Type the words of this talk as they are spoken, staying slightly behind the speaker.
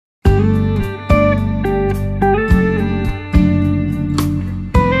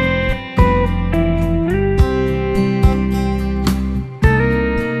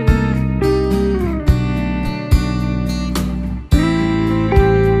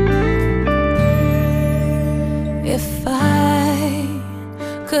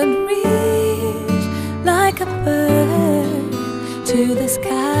to the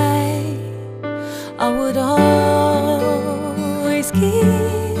sky, I would always keep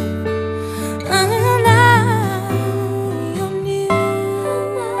an eye on you.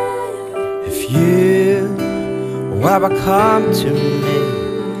 If you ever come to me,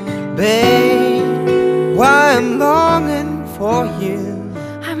 babe, why I'm longing for you.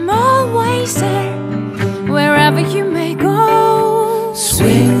 I'm always there, wherever you may go.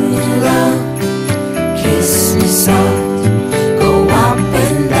 Swing low, kiss me soft, go up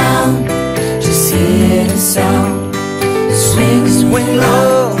and down, just hear the sound. Swing, swing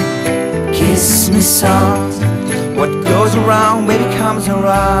low, kiss me soft. What goes around, baby, comes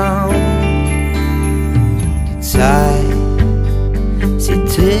around. Die Zeit, sie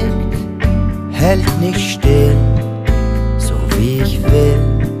tickt, hält nicht still, so wie ich will,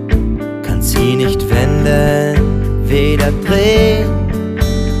 kann sie nicht wenden, weder drehen,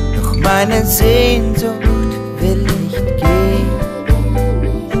 doch meine Sehnsucht will nicht gehen.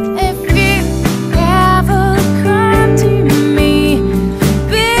 If you ever come to me,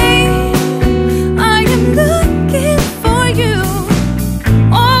 babe, I am looking for you.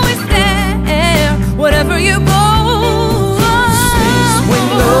 Always there, whatever you go. Swing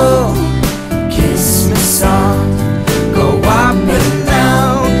low, kiss me soft, go up and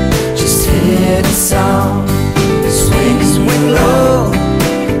down, just hear the sound. Swing, swing low,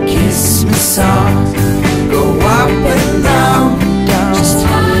 kiss me soft, go up and down, just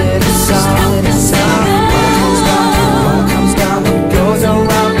hear the sound. The sound. What comes down, what goes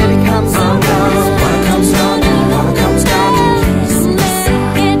around, baby, comes around. What comes down, what comes down, what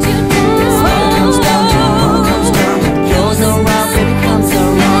comes down, what goes around, baby, comes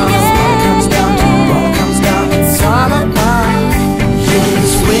around. What comes down, it's all about you.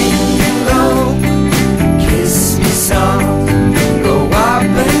 Swing low, kiss me soft, go up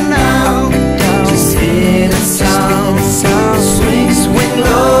and down, just hear the sound. Swing, swing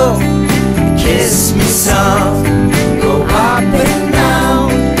low, kiss me soft, go up and down,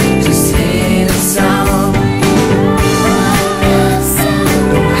 just hear the sound.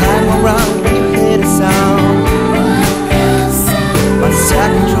 Don't hang around when you hear the sound. My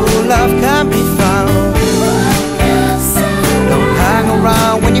second true love can be found. Don't hang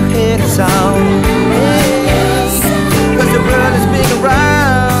around when you hear the sound.